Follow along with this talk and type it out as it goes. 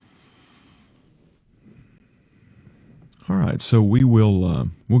All right, so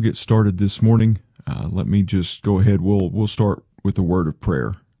we'll get started this morning. Let me just go ahead. We'll start with a word of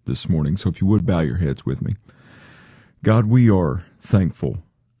prayer this morning. So if you would bow your heads with me. God, we are thankful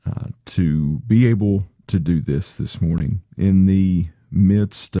to be able to do this morning in the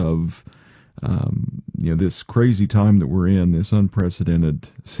midst of this crazy time that we're in, this unprecedented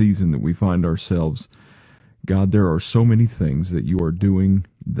season that we find ourselves. God, there are so many things that you are doing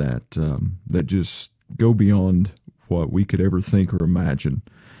that just go beyond what we could ever think or imagine.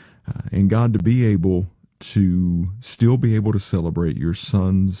 And God, to be able to still be able to celebrate your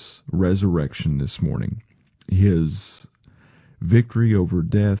Son's resurrection this morning, his victory over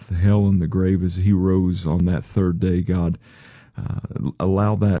death, hell, and the grave as he rose on that third day, God,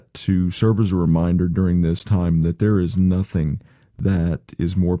 allow that to serve as a reminder during this time that there is nothing that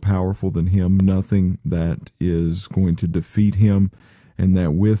is more powerful than him, nothing that is going to defeat him, and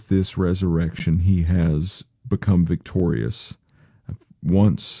that with this resurrection he has become victorious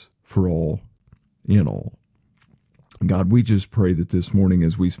once for all, in all. God, we just pray that this morning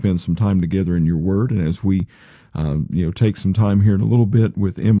as we spend some time together in your word, and as we take some time here in a little bit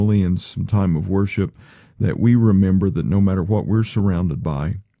with Emily and some time of worship, that we remember that no matter what we're surrounded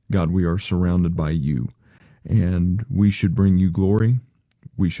by, God, we are surrounded by you. And we should bring you glory,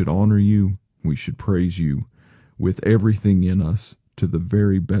 we should honor you, we should praise you with everything in us to the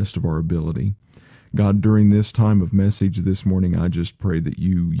very best of our ability. God, during this time of message this morning, I just pray that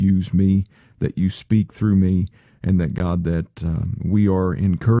you use me, that you speak through me, and that, God, that we are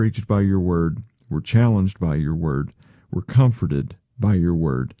encouraged by your word, we're challenged by your word, we're comforted by your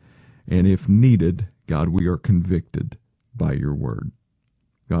word, and if needed, God, we are convicted by your word.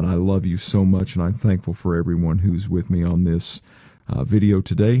 God, I love you so much, and I'm thankful for everyone who's with me on this video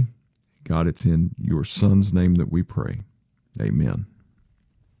today. God, it's in your Son's name that we pray. Amen.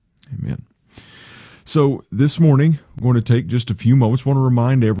 Amen. So this morning, I'm going to take just a few moments. I want to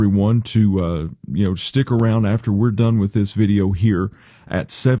remind everyone to stick around after we're done with this video here at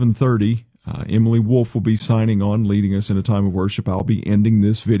 7:30. Emily Wolf will be signing on, leading us in a time of worship. I'll be ending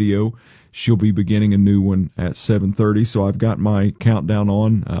this video. She'll be beginning a new one at 7:30. So I've got my countdown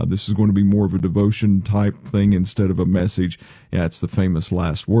on. This is going to be more of a devotion type thing instead of a message. Yeah, it's the famous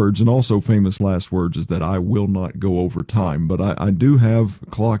last words. And also famous last words is that I will not go over time. But I do have a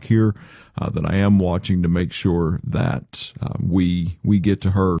clock here that I am watching to make sure that we get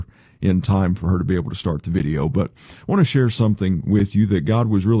to her in time for her to be able to start the video. But I want to share something with you that God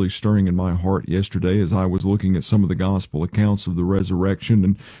was really stirring in my heart yesterday as I was looking at some of the gospel accounts of the resurrection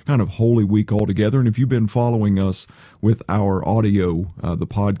and kind of Holy Week altogether. And if you've been following us with our audio, the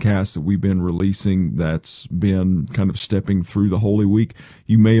podcast that we've been releasing that's been kind of stepping through the Holy Week,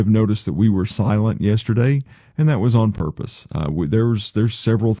 you may have noticed that we were silent yesterday, and that was on purpose. There's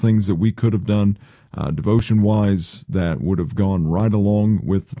several things that we could have done devotion-wise that would have gone right along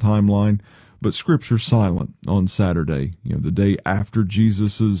with the timeline, but Scripture's silent on Saturday, the day after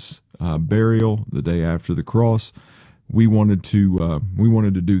Jesus's burial, the day after the cross. We wanted to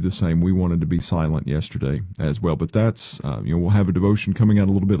do the same. We wanted to be silent yesterday as well. But that's we'll have a devotion coming out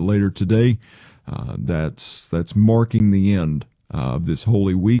a little bit later today. That's marking the end of this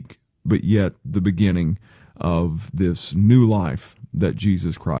Holy Week, but yet the beginning of this new life that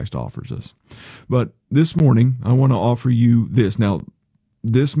Jesus Christ offers us. But this morning, I want to offer you this. Now,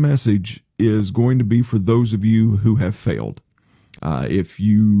 this message is going to be for those of you who have failed. If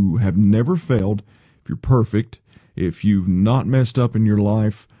you have never failed, if you're perfect, if you've not messed up in your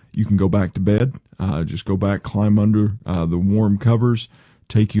life, you can go back to bed. Just go back, climb under the warm covers,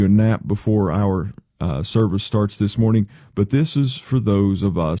 take you a nap before our service starts this morning. But this is for those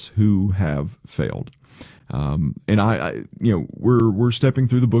of us who have failed. And we're stepping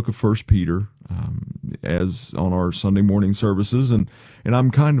through the book of 1 Peter, as on our Sunday morning services. And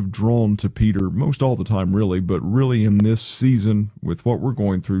I'm kind of drawn to Peter most all the time, really, but really in this season with what we're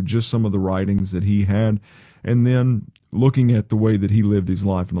going through, just some of the writings that he had, and then looking at the way that he lived his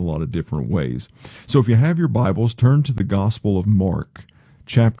life in a lot of different ways. So if you have your Bibles, turn to the Gospel of Mark,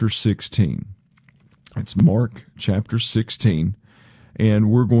 chapter 16. It's Mark, chapter 16.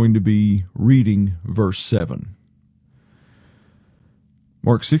 And we're going to be reading verse 7.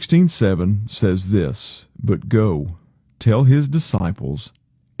 Mark 16:7 says this, "But go, tell his disciples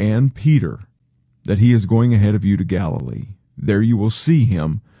and Peter that he is going ahead of you to Galilee. There you will see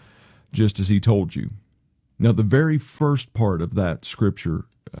him, just as he told you." Now, the very first part of that scripture,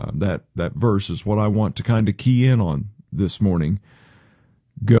 that verse is what I want to kind of key in on this morning.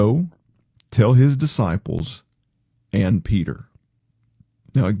 Go, tell his disciples and Peter.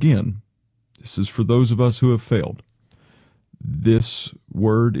 Now, again, this is for those of us who have failed. This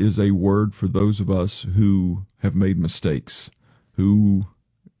word is a word for those of us who have made mistakes, who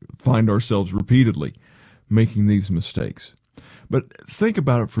find ourselves repeatedly making these mistakes. But think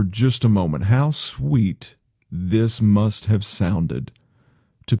about it for just a moment. How sweet this must have sounded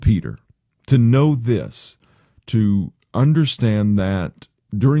to Peter to know this, to understand that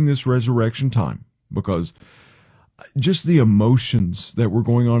during this resurrection time, because just the emotions that were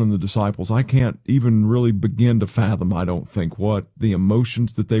going on in the disciples, I can't even really begin to fathom, I don't think, what the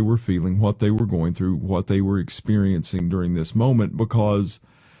emotions that they were feeling, what they were going through, what they were experiencing during this moment, because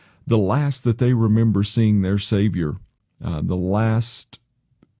the last that they remember seeing their Savior, the last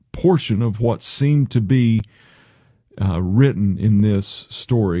portion of what seemed to be written in this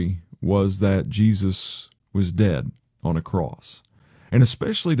story was that Jesus was dead on a cross. And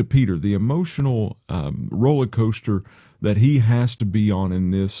especially to Peter, the emotional roller coaster that he has to be on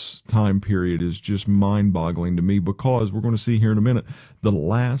in this time period is just mind-boggling to me, because we're going to see here in a minute, the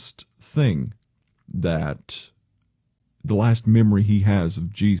last memory he has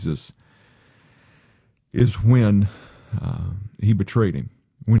of Jesus is when he betrayed him,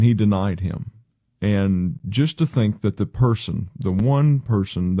 when he denied him. And just to think that the one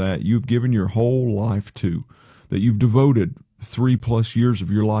person that you've given your whole life to, that you've devoted 3+ years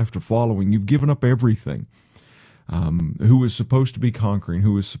of your life to following, you've given up everything, who was supposed to be conquering,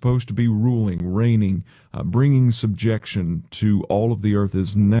 who was supposed to be ruling, reigning, bringing subjection to all of the earth,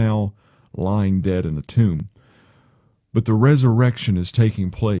 is now lying dead in a tomb. But the resurrection is taking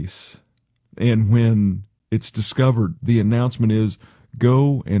place. And when it's discovered, the announcement is,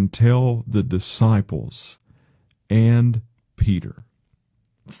 go and tell the disciples and Peter.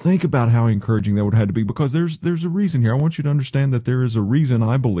 Think about how encouraging that would have had to be, because there's a reason here. I want you to understand that there is a reason,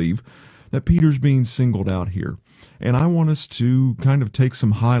 I believe, that Peter's being singled out here. And I want us to kind of take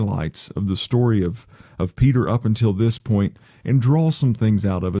some highlights of the story of Peter up until this point and draw some things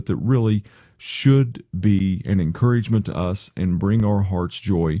out of it that really should be an encouragement to us and bring our hearts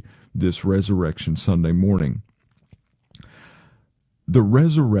joy this Resurrection Sunday morning. The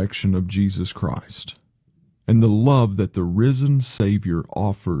resurrection of Jesus Christ and the love that the risen Savior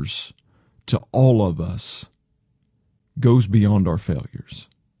offers to all of us goes beyond our failures.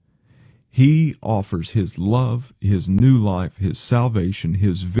 He offers His love, His new life, His salvation,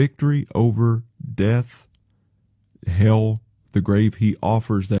 His victory over death, hell, the grave. He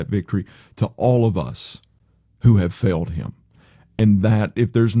offers that victory to all of us who have failed Him. And that,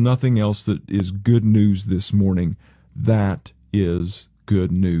 if there's nothing else that is good news this morning, that is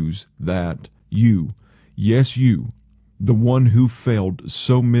good news, that you, yes you, the one who failed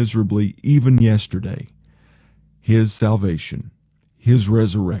so miserably even yesterday, His salvation, His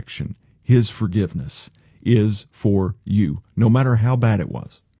resurrection, His forgiveness is for you, no matter how bad it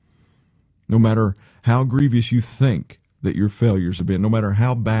was, no matter how grievous you think that your failures have been, no matter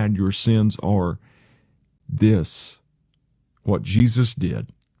how bad your sins are. This, what Jesus did,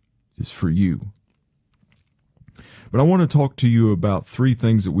 is for you. But I want to talk to you about 3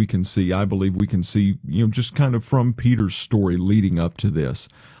 things that we can see. I believe we can see, just kind of from Peter's story leading up to this.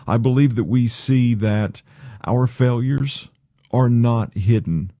 I believe that we see that our failures are not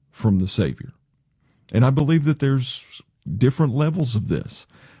hidden from the Savior. And I believe that there's different levels of this.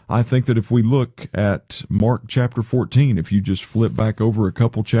 I think that if we look at Mark chapter 14, if you just flip back over a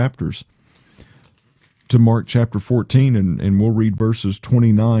couple chapters to Mark chapter 14, and we'll read verses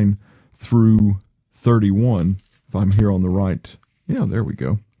 29 through 31, if I'm here on the right. Yeah, there we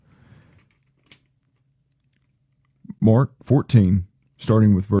go. Mark 14,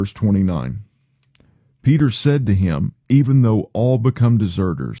 starting with verse 29. Peter said to him, even though all become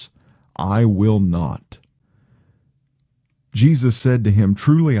deserters, I will not. Jesus said to him,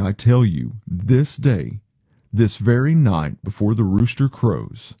 truly I tell you, this day, this very night before the rooster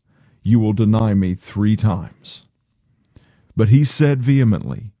crows, you will deny me 3 times. But he said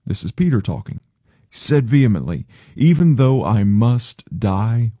vehemently, this is Peter talking, said vehemently, even though I must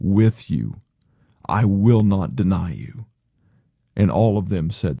die with you, I will not deny you. And all of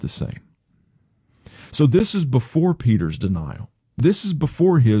them said the same. So this is before Peter's denial. This is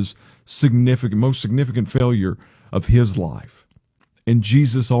before his most significant failure of his life. And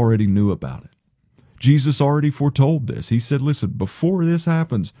Jesus already knew about it. Jesus already foretold this. He said, listen, before this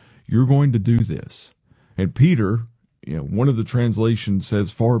happens, you're going to do this. And Peter, one of the translations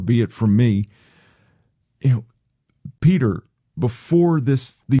says, far be it from me. Peter, before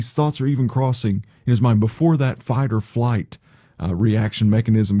these thoughts are even crossing his mind, before that fight or flight reaction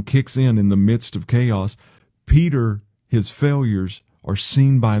mechanism kicks in the midst of chaos, Peter, his failures are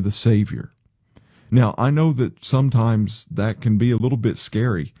seen by the Savior. Now, I know that sometimes that can be a little bit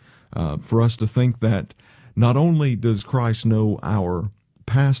scary for us to think that Not only does Christ know our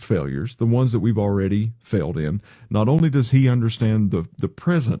past failures, the ones that we've already failed in, not only does he understand the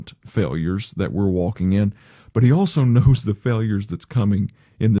present failures that we're walking in, but he also knows the failures that's coming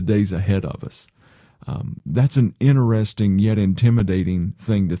in the days ahead of us. That's an interesting yet intimidating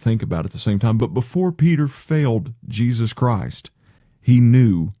thing to think about at the same time. But before Peter failed Jesus Christ, he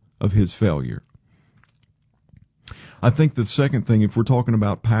knew of his failure. I think the second thing, if we're talking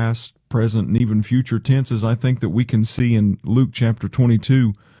about past, present, and even future tenses, I think that we can see in Luke chapter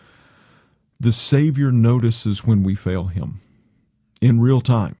 22, the Savior notices when we fail him. In real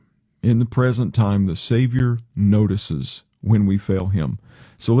time, in the present time, the Savior notices when we fail him.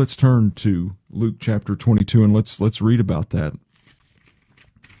 So let's turn to Luke chapter 22 and let's read about that.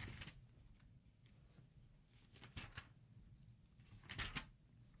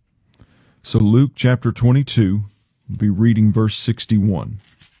 So Luke chapter 22, we'll be reading verse 61.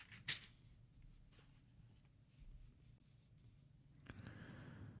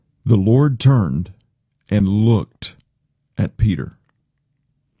 The Lord turned and looked at Peter.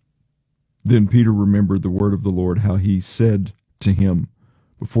 Then Peter remembered the word of the Lord, how he said to him,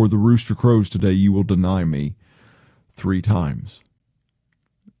 "Before the rooster crows today, you will deny me 3 times."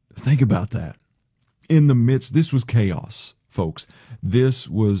 Think about that. In the midst, this was chaos, folks. This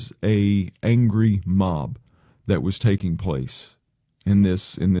was a angry mob that was taking place in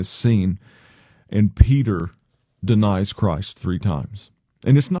this scene, and Peter denies Christ 3 times.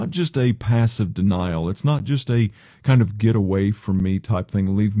 And it's not just a passive denial. It's not just a kind of get away from me type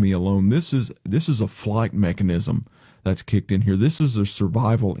thing, leave me alone. This is a flight mechanism that's kicked in here. This is a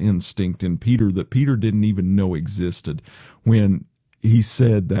survival instinct in Peter that Peter didn't even know existed when he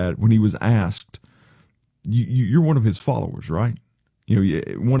said that, when he was asked, you're one of his followers, right? You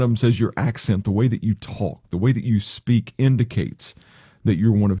know, one of them says your accent, the way that you talk, the way that you speak indicates that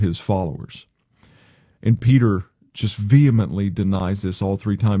you're one of his followers. And Peter just vehemently denies this all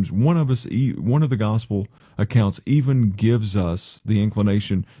 3 times. One of the gospel accounts even gives us the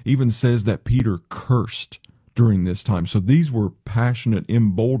inclination, even says that Peter cursed during this time. So these were passionate,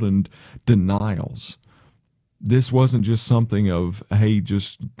 emboldened denials. This wasn't just something of, hey,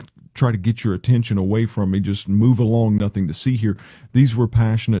 just try to get your attention away from me, just move along, nothing to see here. These were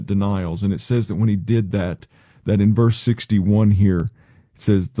passionate denials. And it says that when he did that in verse 61 here, it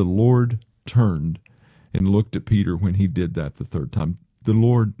says, the Lord turned and looked at Peter when he did that the 3rd time. The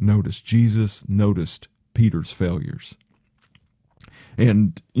Lord noticed, Jesus noticed Peter's failures.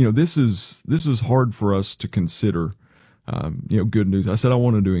 And, this is hard for us to consider, good news. I said I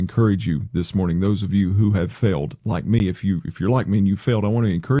wanted to encourage you this morning, those of you who have failed, like me. If you're like me and you failed, I want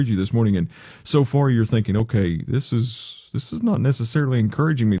to encourage you this morning. And so far you're thinking, okay, this is not necessarily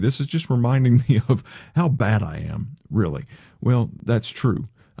encouraging me. This is just reminding me of how bad I am, really. Well, that's true.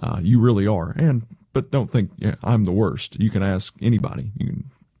 You really are. But don't think, I'm the worst. You can ask anybody. You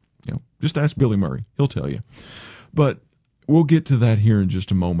can, just ask Billy Murray. He'll tell you. But we'll get to that here in just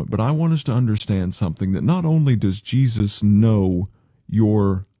a moment. But I want us to understand something, that not only does Jesus know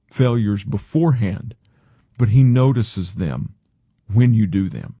your failures beforehand, but he notices them when you do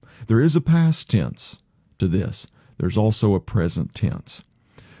them. There is a past tense to this. There's also a present tense.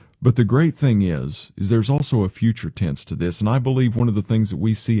 But the great thing is there's also a future tense to this. And I believe one of the things that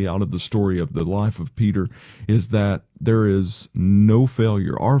we see out of the story of the life of Peter is that there is no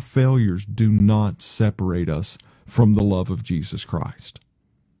failure. Our failures do not separate us from the love of Jesus Christ.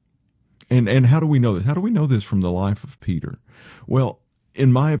 And how do we know this? How do we know this from the life of Peter? Well,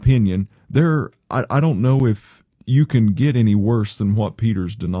 in my opinion, I don't know if you can get any worse than what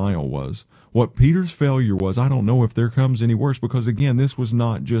Peter's denial was. What Peter's failure was, I don't know if there comes any worse, because again, this was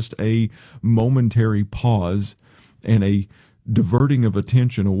not just a momentary pause and a diverting of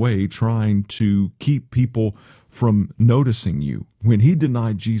attention away, trying to keep people from noticing you. When he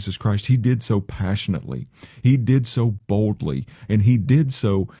denied Jesus Christ, he did so passionately. He did so boldly, and he did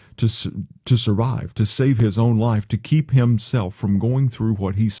so to survive, to save his own life, to keep himself from going through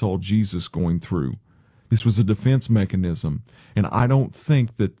what he saw Jesus going through. This was a defense mechanism. And I don't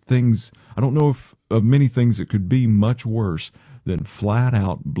know of many things that could be much worse than flat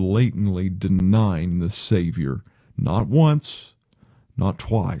out, blatantly denying the Savior. Not once, not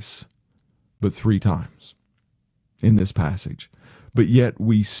twice, but 3 times in this passage. But yet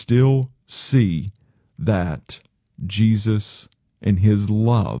we still see that Jesus and his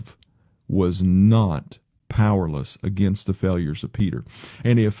love was not powerless against the failures of Peter.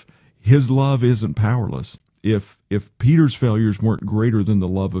 And if his love isn't powerless, if Peter's failures weren't greater than the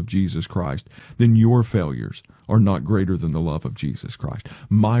love of Jesus Christ, then your failures are not greater than the love of Jesus Christ.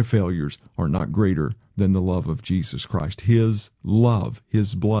 My failures are not greater than the love of Jesus Christ. His love,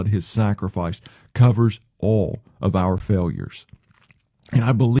 his blood, his sacrifice covers all of our failures. And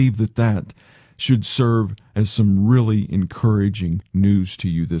I believe that that should serve as some really encouraging news to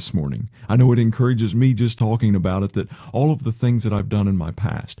you this morning. I know it encourages me just talking about it, that all of the things that I've done in my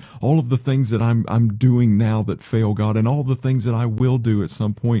past, all of the things that I'm doing now that fail God, and all the things that I will do at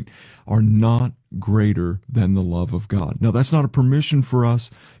some point are not greater than the love of God. Now, that's not a permission for us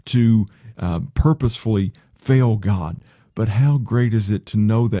to purposefully fail God. But how great is it to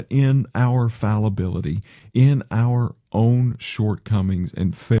know that in our fallibility, in our own shortcomings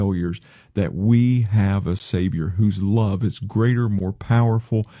and failures, that we have a Savior whose love is greater, more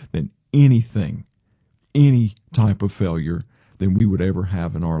powerful than anything, any type of failure than we would ever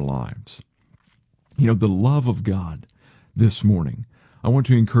have in our lives. You know, the love of God this morning, I want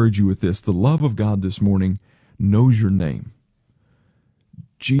to encourage you with this. The love of God this morning knows your name.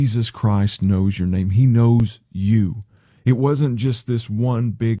 Jesus Christ knows your name. He knows you. It wasn't just this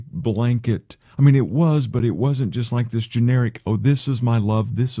one big blanket. I mean, it was, but it wasn't just like this generic, oh, this is my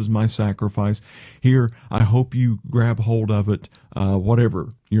love, this is my sacrifice. Here, I hope you grab hold of it,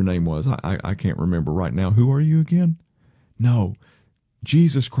 whatever your name was. I can't remember right now. Who are you again? No,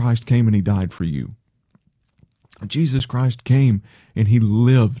 Jesus Christ came and he died for you. Jesus Christ came and he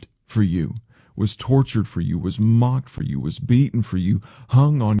lived for you, was tortured for you, was mocked for you, was beaten for you,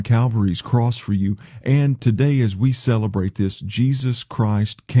 hung on Calvary's cross for you. And today, as we celebrate this, Jesus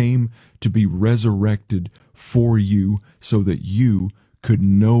Christ came to be resurrected for you so that you could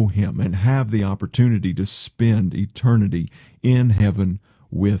know him and have the opportunity to spend eternity in heaven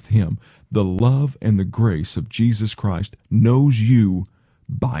with him. The love and the grace of Jesus Christ knows you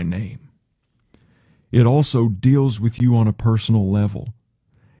by name. It also deals with you on a personal level.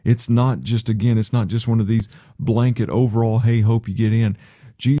 It's not just, again, it's not just one of these blanket overall, hey, hope you get in.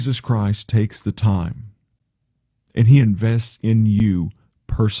 Jesus Christ takes the time and he invests in you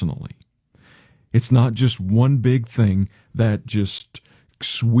personally. It's not just one big thing that just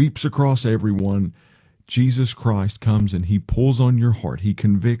sweeps across everyone. Jesus Christ comes and he pulls on your heart. He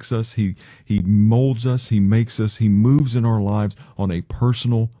convicts us. He molds us. He makes us. He moves in our lives on a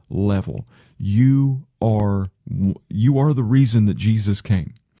personal level. You are the reason that Jesus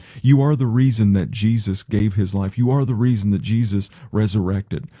came. You are the reason that Jesus gave his life. You are the reason that Jesus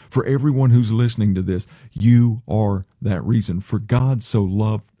resurrected. For everyone who's listening to this, you are that reason. For God so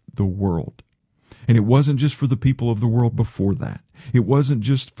loved the world. And it wasn't just for the people of the world before that. It wasn't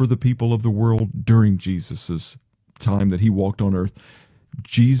just for the people of the world during Jesus's time that he walked on earth.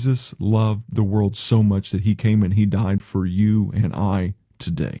 Jesus loved the world so much that he came and he died for you and I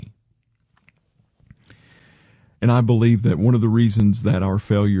today. And I believe that one of the reasons that our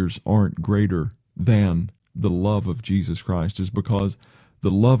failures aren't greater than the love of Jesus Christ is because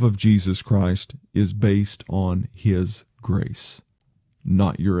the love of Jesus Christ is based on his grace,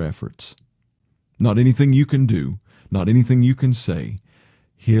 not your efforts. Not anything you can do, not anything you can say.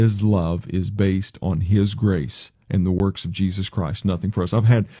 His love is based on his grace and the works of Jesus Christ, nothing for us. I've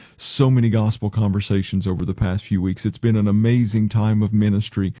had so many gospel conversations over the past few weeks. It's been an amazing time of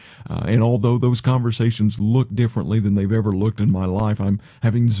ministry. And although those conversations look differently than they've ever looked in my life, I'm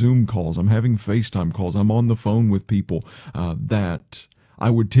having Zoom calls, I'm having FaceTime calls, I'm on the phone with people that I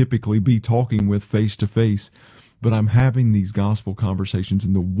would typically be talking with face to face. But I'm having these gospel conversations,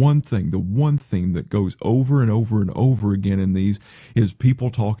 and the one thing that goes over and over and over again in these is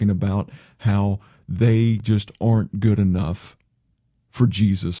people talking about how they just aren't good enough for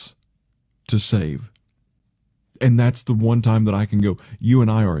Jesus to save. And that's the one time that I can go, you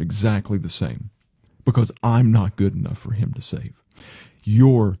and I are exactly the same, because I'm not good enough for him to save.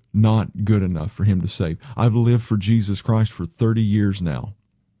 You're not good enough for him to save. I've lived for Jesus Christ for 30 years now.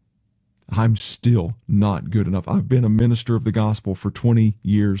 I'm still not good enough. I've been a minister of the gospel for 20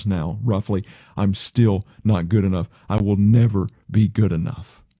 years now, roughly. I'm still not good enough. I will never be good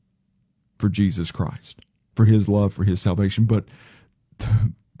enough for Jesus Christ, for his love, for his salvation. But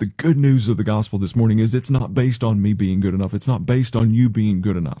the good news of the gospel this morning is it's not based on me being good enough. It's not based on you being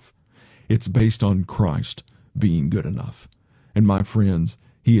good enough. It's based on Christ being good enough. And my friends,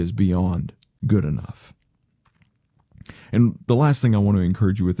 he is beyond good enough. And the last thing I want to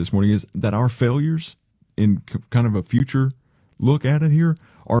encourage you with this morning is that our failures, in kind of a future look at it here,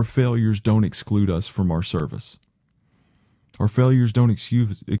 our failures don't exclude us from our service. Our failures don't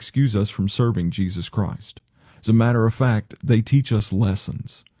excuse us from serving Jesus Christ. As a matter of fact, they teach us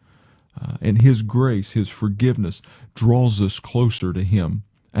lessons. And his grace, his forgiveness, draws us closer to him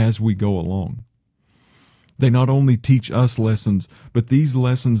as we go along. They not only teach us lessons, but these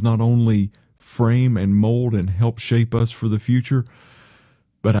lessons not only frame and mold and help shape us for the future,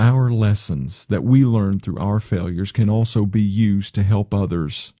 but our lessons that we learn through our failures can also be used to help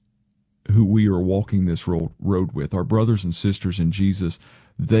others who we are walking this road with, our brothers and sisters in Jesus,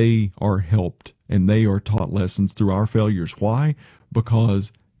 they are helped and they are taught lessons through our failures. Why?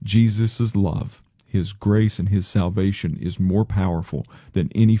 Because Jesus' love, His grace, and His salvation is more powerful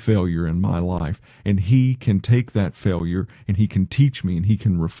than any failure in my life. And He can take that failure and He can teach me and He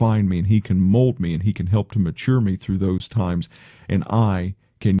can refine me and He can mold me and He can help to mature me through those times. And I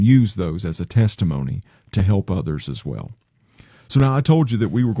can use those as a testimony to help others as well. So now I told you that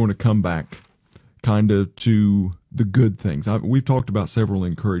we were going to come back kind of to the good things. We've talked about several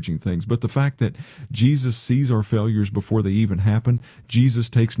encouraging things, but the fact that Jesus sees our failures before they even happen, Jesus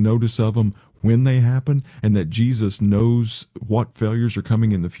takes notice of them when they happen, and that Jesus knows what failures are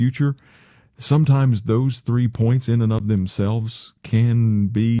coming in the future, sometimes those 3 points in and of themselves can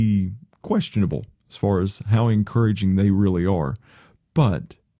be questionable as far as how encouraging they really are.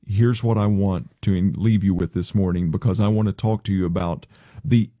 But here's what I want to leave you with this morning, because I want to talk to you about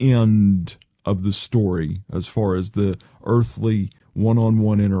the end of the story as far as the earthly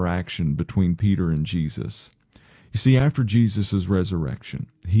one-on-one interaction between Peter and Jesus. You see, after Jesus' resurrection,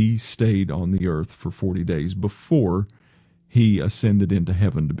 He stayed on the earth for 40 days before He ascended into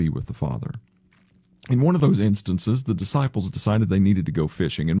heaven to be with the Father. In one of those instances, the disciples decided they needed to go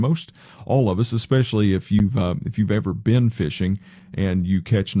fishing, and all of us, especially if you've ever been fishing and you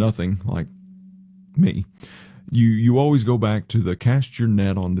catch nothing, like me, you always go back to the cast your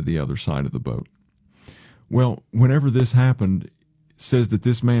net onto the other side of the boat. Well, whenever this happened, it says that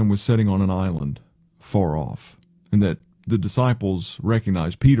this man was sitting on an island far off, and that the disciples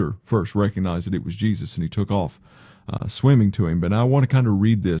Peter first recognized that it was Jesus, and he took off swimming to him. But I want to kind of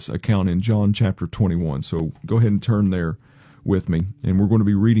read this account in John chapter 21. So go ahead and turn there with me. And we're going to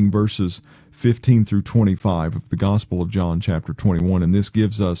be reading verses 15 through 25 of the Gospel of John chapter 21. And this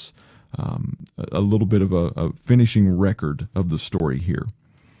gives us a little bit of a finishing record of the story here.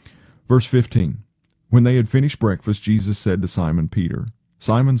 Verse 15. When they had finished breakfast, Jesus said to Simon Peter,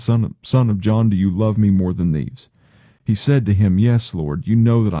 "Simon, son of John, do you love me more than these?" He said to him, "Yes, Lord, you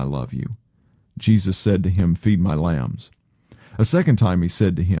know that I love you." Jesus said to him, "Feed my lambs." A second time he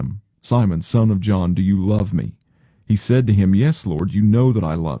said to him, "Simon, son of John, do you love me?" He said to him, "Yes, Lord, you know that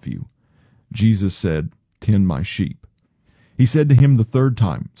I love you." Jesus said, "Tend my sheep." He said to him the third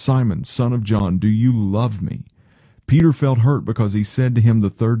time, "Simon, son of John, do you love me?" Peter felt hurt because he said to him the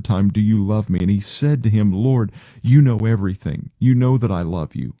third time, "Do you love me?" And he said to him, "Lord, you know everything. You know that I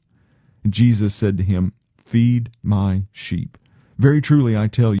love you." And Jesus said to him, "Feed my sheep. Very truly I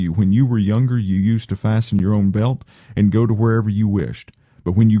tell you, when you were younger you used to fasten your own belt and go to wherever you wished.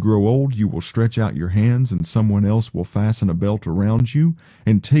 But when you grow old you will stretch out your hands, and someone else will fasten a belt around you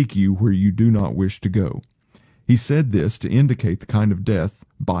and take you where you do not wish to go." He said this to indicate the kind of death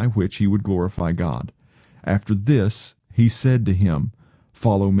by which he would glorify God. After this he said to him,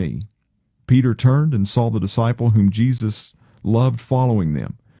 "Follow me." Peter turned and saw the disciple whom Jesus loved following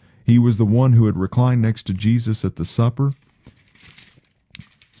them. He was the one who had reclined next to Jesus at the supper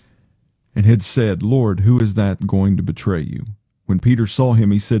and had said, "Lord, who is that going to betray you?" When Peter saw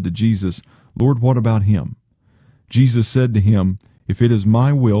him, he said to Jesus, "Lord, what about him?" Jesus said to him, "If it is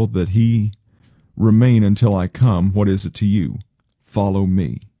my will that he remain until I come, what is it to you? Follow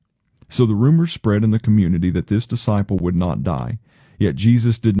me." So the rumor spread in the community that this disciple would not die. Yet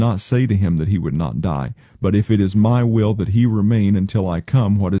Jesus did not say to him that he would not die, but if it is my will that he remain until I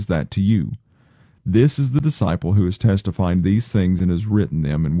come, what is that to you? This is the disciple who has testified these things and has written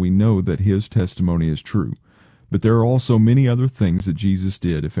them, and we know that his testimony is true. But there are also many other things that Jesus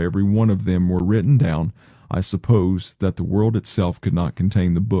did. If every one of them were written down, I suppose that the world itself could not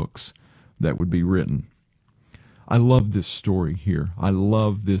contain the books that would be written. I love this story here. I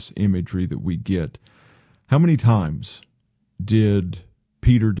love this imagery that we get. How many times did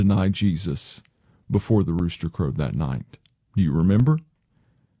Peter deny Jesus before the rooster crowed that night? Do you remember?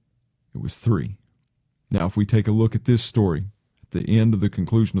 It was 3. Now, if we take a look at this story, at the end of the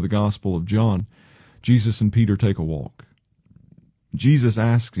conclusion of the Gospel of John, Jesus and Peter take a walk. Jesus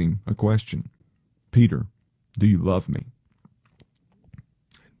asks him a question. "Peter, do you love me?"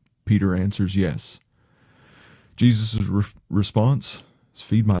 Peter answers yes. Jesus' response is,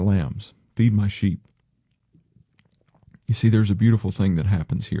 "Feed my lambs, feed my sheep." You see, there's a beautiful thing that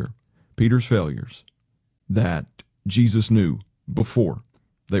happens here. Peter's failures that Jesus knew before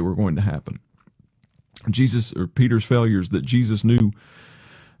they were going to happen. Peter's failures that Jesus knew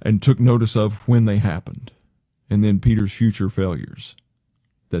and took notice of when they happened. And then Peter's future failures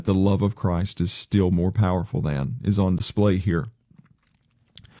that the love of Christ is still more powerful than is on display here.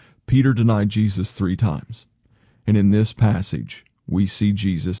 Peter denied Jesus 3 times. And in this passage, we see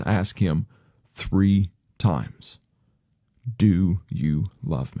Jesus ask him 3 times, "Do you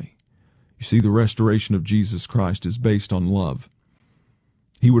love me?" You see, the restoration of Jesus Christ is based on love.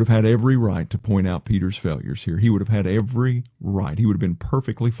 He would have had every right to point out Peter's failures here. He would have had every right. He would have been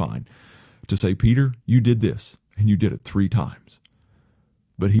perfectly fine to say, Peter, you did this, and you did it 3 times.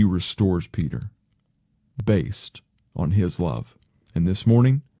 But he restores Peter based on his love. And this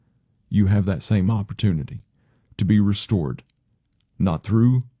morning, you have that same opportunity to be restored, not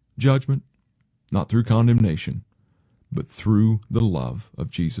through judgment, not through condemnation, but through the love of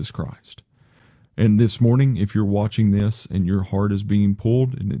Jesus Christ. And this morning, if you're watching this and your heart is being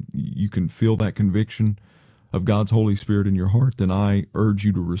pulled and you can feel that conviction of God's Holy Spirit in your heart, then I urge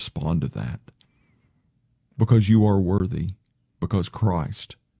you to respond to that. Because you are worthy, because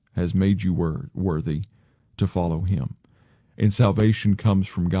Christ has made you worthy to follow him. And salvation comes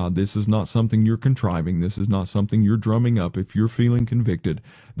from God. This is not something you're contriving. This is not something you're drumming up. If you're feeling convicted,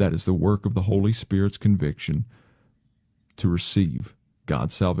 that is the work of the Holy Spirit's conviction to receive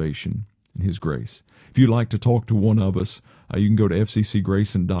God's salvation and his grace. If you'd like to talk to one of us, you can go to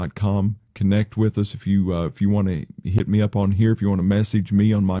fccgrayson.com, connect with us. If you want to hit me up on here, if you want to message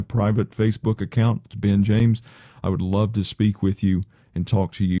me on my private Facebook account, it's Ben James. I would love to speak with you and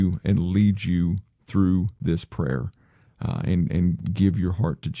talk to you and lead you through this prayer and give your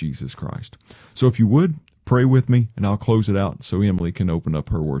heart to Jesus Christ. So if you would, pray with me, and I'll close it out so Emily can open up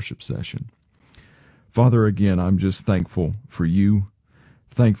her worship session. Father, again, I'm just thankful for you,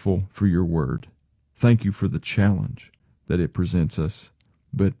 thankful for your word. Thank you for the challenge that it presents us,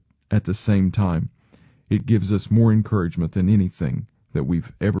 but at the same time, it gives us more encouragement than anything that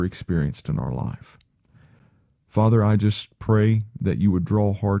we've ever experienced in our life. Father, I just pray that you would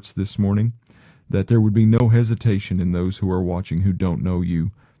draw hearts this morning, that there would be no hesitation in those who are watching who don't know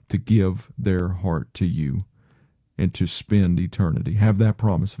you to give their heart to you and to spend eternity, have that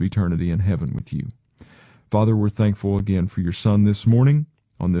promise of eternity in heaven with you. Father, we're thankful again for your Son this morning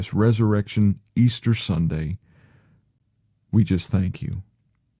on this Resurrection Easter Sunday. We just thank you.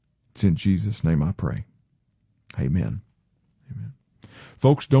 It's in Jesus' name I pray. Amen. Amen.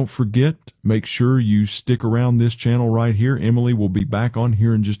 Folks, don't forget, make sure you stick around this channel right here. Emily will be back on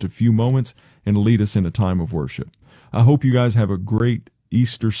here in just a few moments and lead us in a time of worship. I hope you guys have a great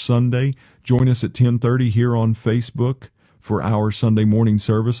Easter Sunday. Join us at 10:30 here on Facebook for our Sunday morning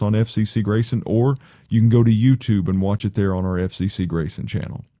service on FCC Grayson, or you can go to YouTube and watch it there on our FCC Grayson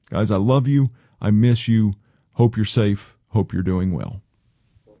channel. Guys, I love you. I miss you. Hope you're safe. Hope you're doing well.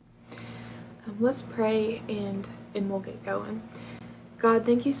 Let's pray and we'll get going. God,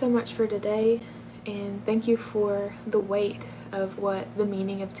 thank you so much for today, and thank you for the weight of what the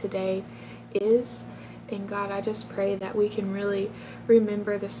meaning of today is. And God, I just pray that we can really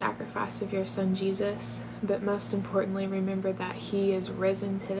remember the sacrifice of your Son Jesus, but most importantly, remember that he is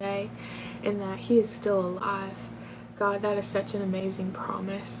risen today and that he is still alive. God, that is such an amazing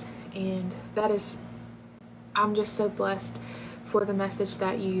promise, and I'm just so blessed for the message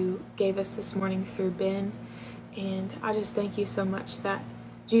that you gave us this morning through Ben. And I just thank you so much that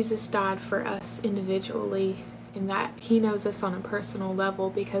Jesus died for us individually, and that he knows us on a personal level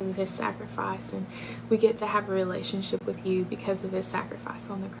because of his sacrifice, and we get to have a relationship with you because of his sacrifice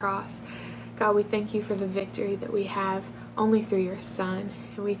on the cross. God, we thank you for the victory that we have only through your Son,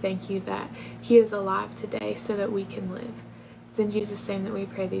 and we thank you that he is alive today so that we can live. It's in Jesus' name that we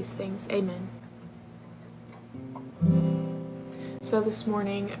pray these things. Amen. So this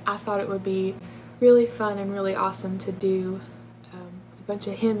morning, I thought it would be really fun and really awesome to do a bunch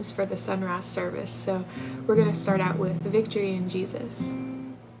of hymns for the sunrise service. So we're going to start out with Victory in Jesus.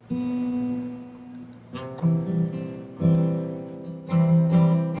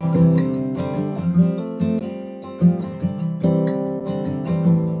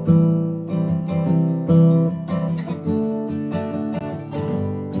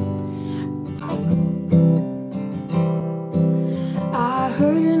 I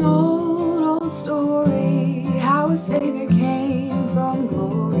heard an old story, how a Savior came from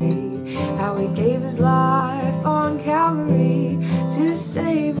glory, how he gave his life on Calvary to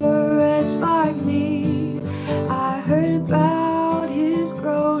save a wretch like me. I heard about his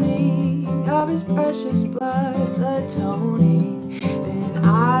groaning, of his precious blood's atoning. Then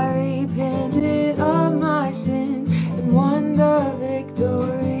I repented of my sin and won the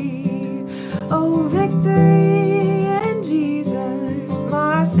victory. Oh, victory in Jesus,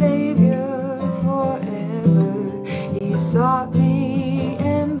 my Savior forever. He sought me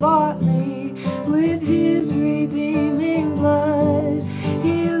and bought me with his redeeming blood.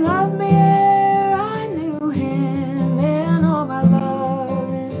 He loved me ere I knew him, and all my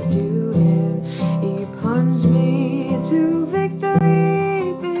love is to him. He plunged me to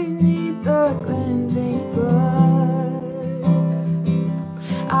victory beneath the cleansing flood.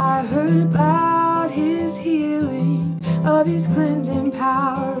 I heard about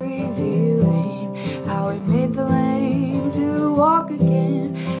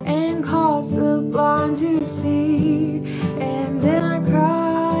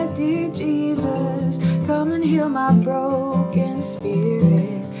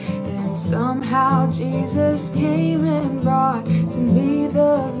Somehow Jesus came and brought to me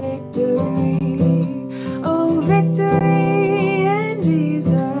the victory. Oh, victory in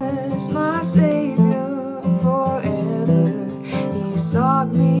Jesus, my Savior forever. He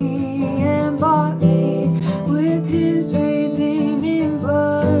sought me and bought me with his redeeming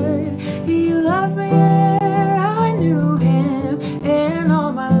blood. He loved me ere I knew him, and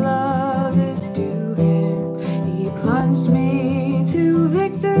all my love is due him. He plunged me to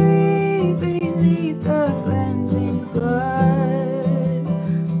victory beneath the cleansing flood.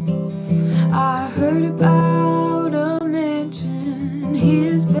 I heard about a mansion he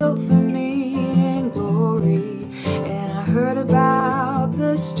has built for me in glory, and I heard about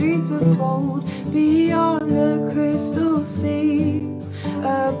the streets of gold beyond the crystal sea,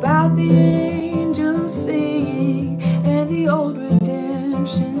 about the angels singing and the old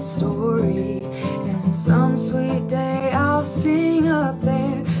redemption story. And some sweet day I'll sing up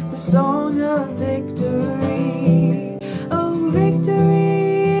there the song of victory. Oh,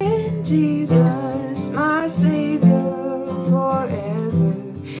 victory in Jesus, my Savior forever.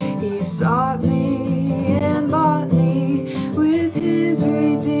 He sought me and bought me with his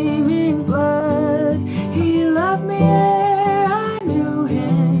redeeming blood. He loved me ere I knew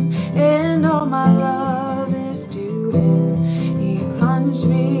him, and all my love is due him. He plunged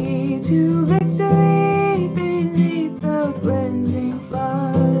me to victory beneath the cleansing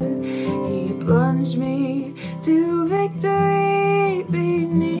flood. He plunged me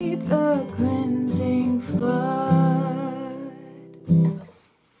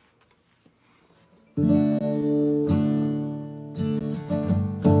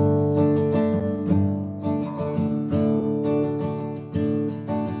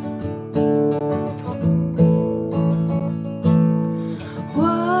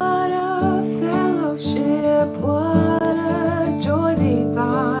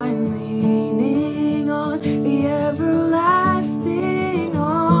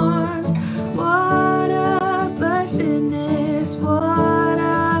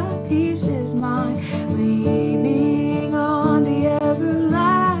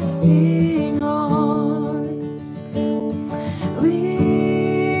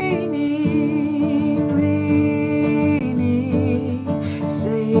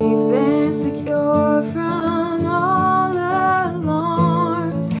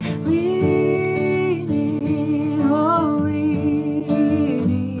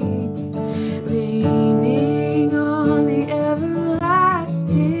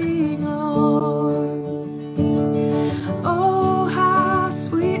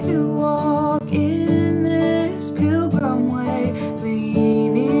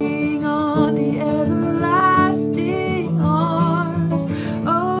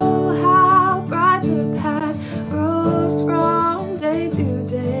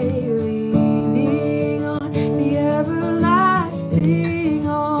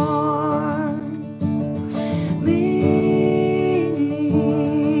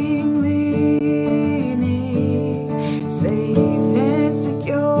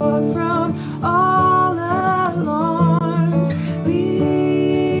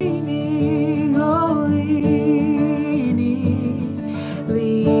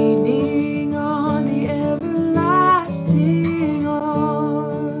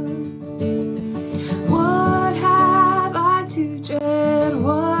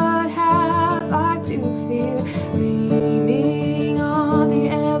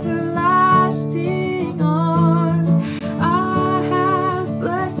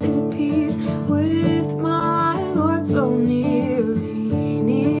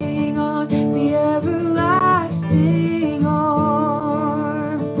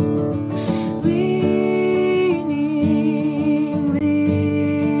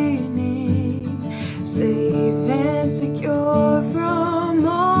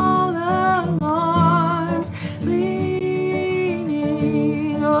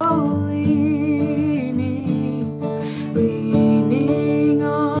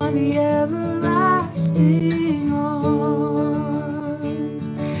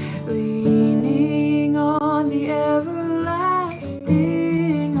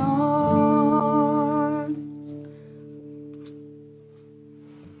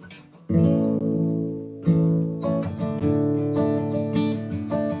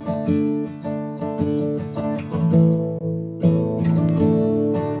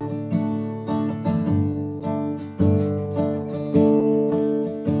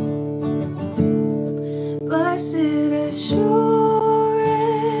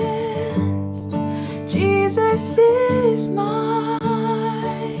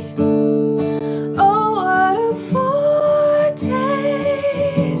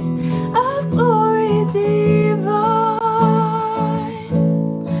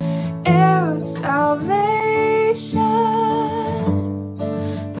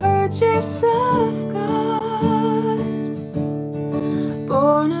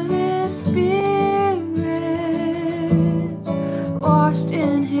born of His Spirit, washed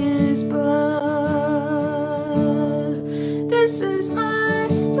in His blood. This is my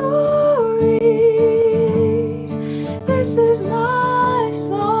story. This is my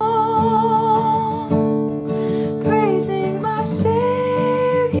song, praising my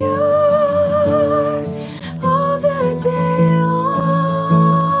Savior all the day long.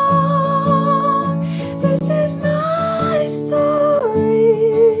 This is my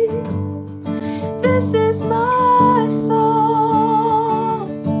story. This is my song,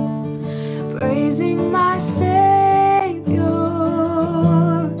 praising my Savior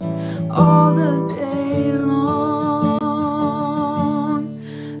all the day long.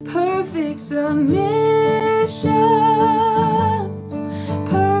 Perfect submission,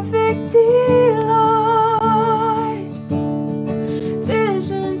 perfect delight,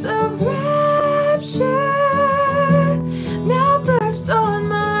 visions of rapture now burst on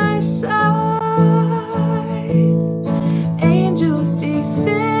my sight. Angels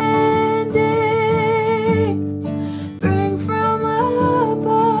descending, bring from above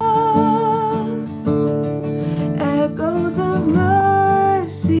echoes of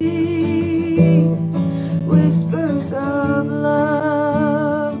mercy, whispers of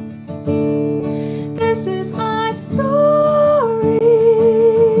love. This is my story.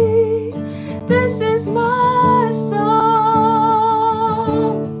 This is my song,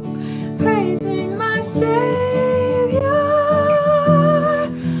 praising my Savior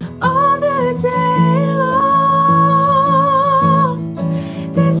all the day long.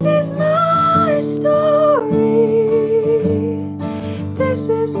 This is my story. This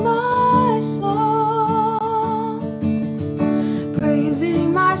is my song,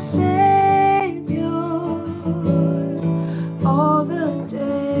 praising my Savior all the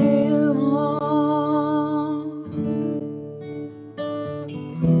day long.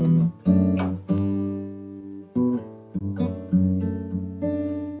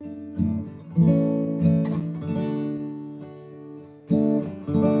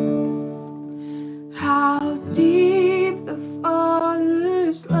 How deep the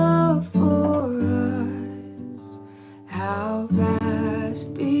Father's love for us, how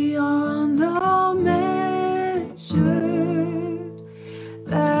vast beyond all measure,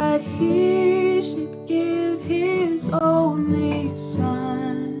 that He should give His only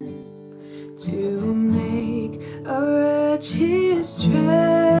Son to make a wretch His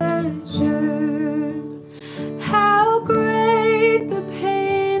treasure. How great the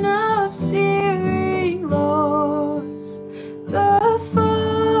pain of searing loss, the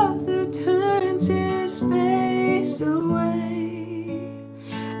Father turns His face away,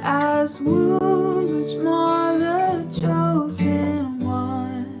 as wounds which mar the chosen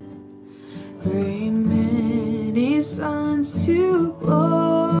one bring many sons to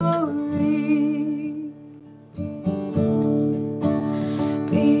glory.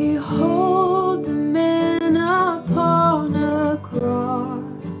 Behold the man upon a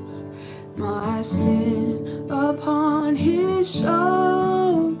cross, my sin upon His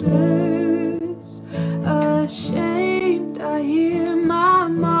shoulders. Ashamed, I hear my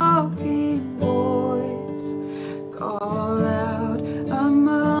mocking voice call out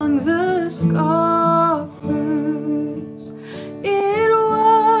among the scoffers. It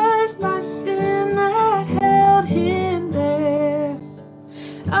was my sin that held Him there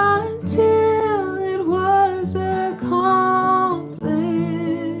until it was accomplished.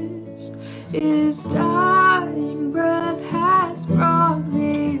 His dying breath has brought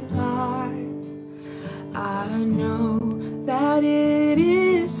me life. I know that it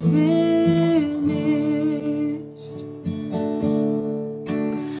is finished.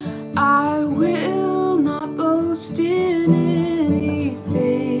 I will not boast in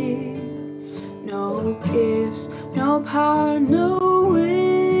anything, no gifts, no power, no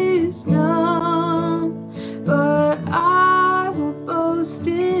wisdom, but I will boast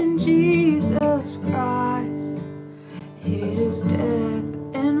in Jesus Christ, His death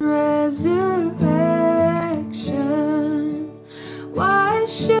and resurrection. Why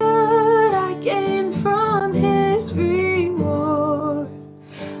should I gain from His reward?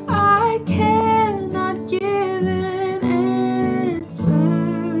 I cannot give an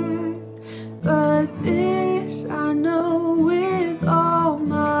answer, but this I know with all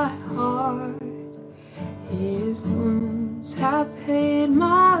my heart: His wounds have paid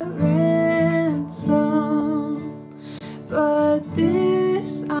my ransom. But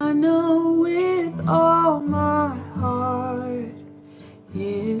this I know with all my heart: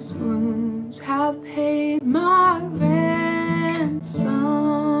 His wounds have paid my ransom.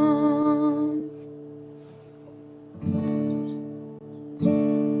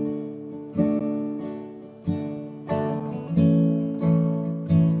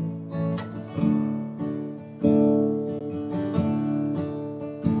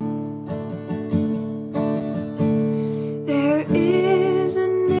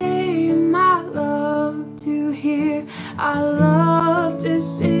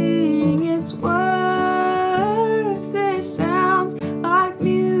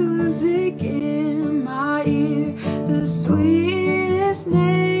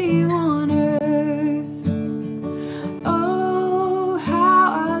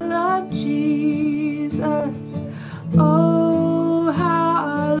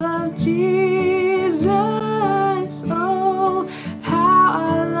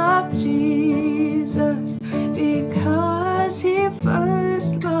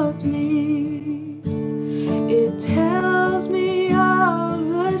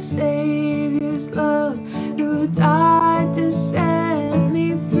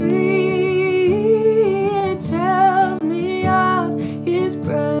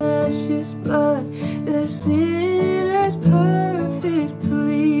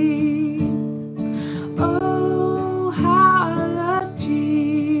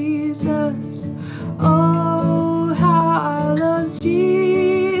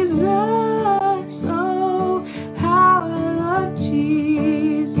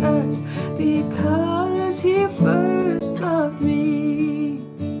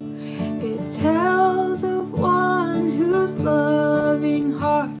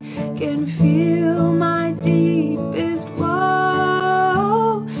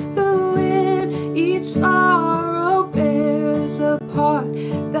 heart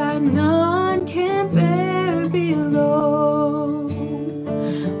that none can bear below.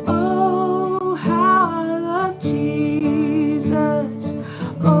 Oh, how I love Jesus.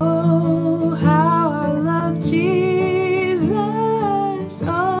 Oh, how I love Jesus.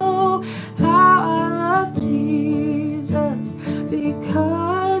 Oh, how I love Jesus,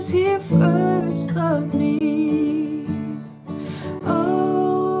 because he first loved me.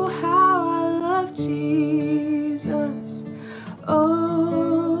 Oh, how I love Jesus.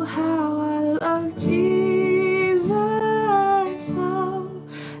 Oh, how I love Jesus. Oh,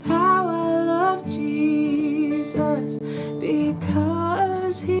 how I love Jesus,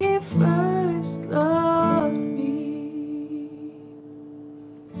 because he first loved me.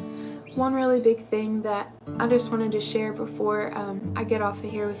 One really big thing that I just wanted to share before I get off of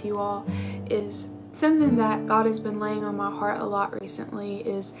here with you all is something that God has been laying on my heart a lot recently,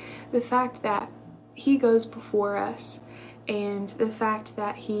 is the fact that he goes before us, and the fact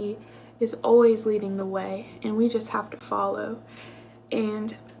that he is always leading the way and we just have to follow.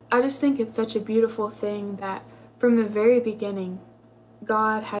 And I just think it's such a beautiful thing that from the very beginning,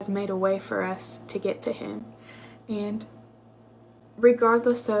 God has made a way for us to get to him. And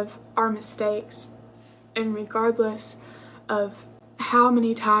regardless of our mistakes, and regardless of how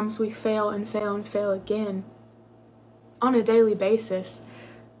many times we fail and fail and fail again, on a daily basis,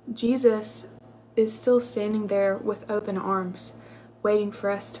 Jesus is still standing there with open arms, waiting for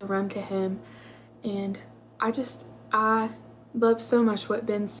us to run to him. And I love so much what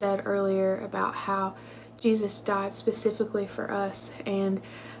Ben said earlier about how Jesus died specifically for us. And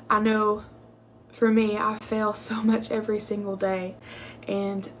I know for me, I fail so much every single day,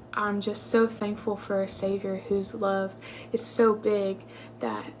 and I'm just so thankful for a Savior whose love is so big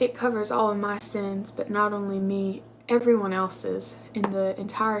that it covers all of my sins, but not only me, everyone else's, in the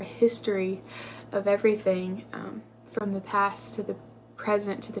entire history of everything, from the past to the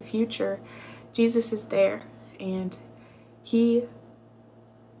present to the future. Jesus is there, and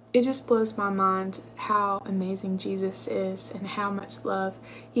it just blows my mind how amazing Jesus is and how much love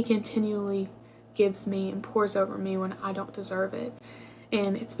he continually gives me and pours over me when I don't deserve it.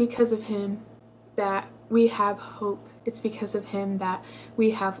 And it's because of him that we have hope. It's because of him that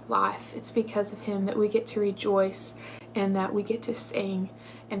we have life. It's because of him that we get to rejoice, and that we get to sing,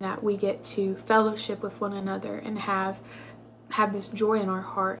 and that we get to fellowship with one another and have this joy in our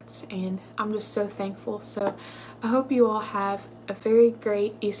hearts. And I'm just so thankful. So I hope you all have a very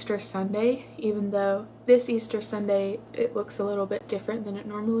great Easter Sunday, even though this Easter Sunday it looks a little bit different than it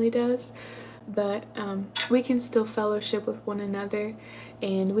normally does. But we can still fellowship with one another,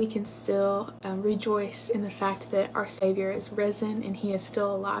 and we can still rejoice in the fact that our Savior is risen and he is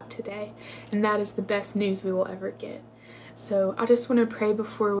still alive today, and that is the best news we will ever get. So I just want to pray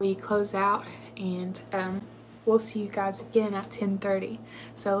before we close out, and we'll see you guys again at 10:30.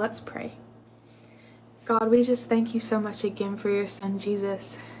 So let's pray. God, we just thank you so much again for your son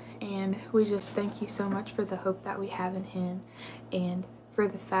Jesus, and we just thank you so much for the hope that we have in him, and for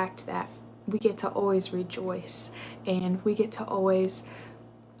the fact that we get to always rejoice, and we get to always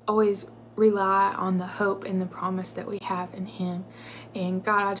rely on the hope and the promise that we have in him. And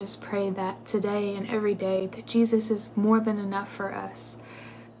God, I just pray that today and every day that Jesus is more than enough for us,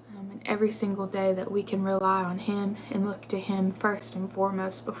 and every single day that we can rely on him and look to him first and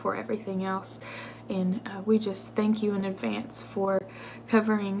foremost before everything else. And we just thank you in advance for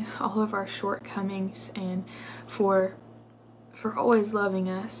covering all of our shortcomings, and for always loving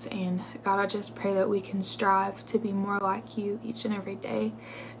us. And God, I just pray that we can strive to be more like you each and every day,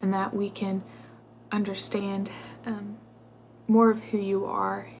 and that we can understand more of who you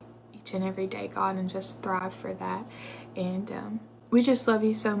are each and every day, God, and just thrive for that. And we just love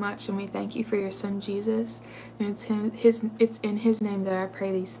you so much, and we thank you for your son Jesus, and it's in his name that I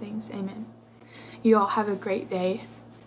pray these things. Amen. You all have a great day.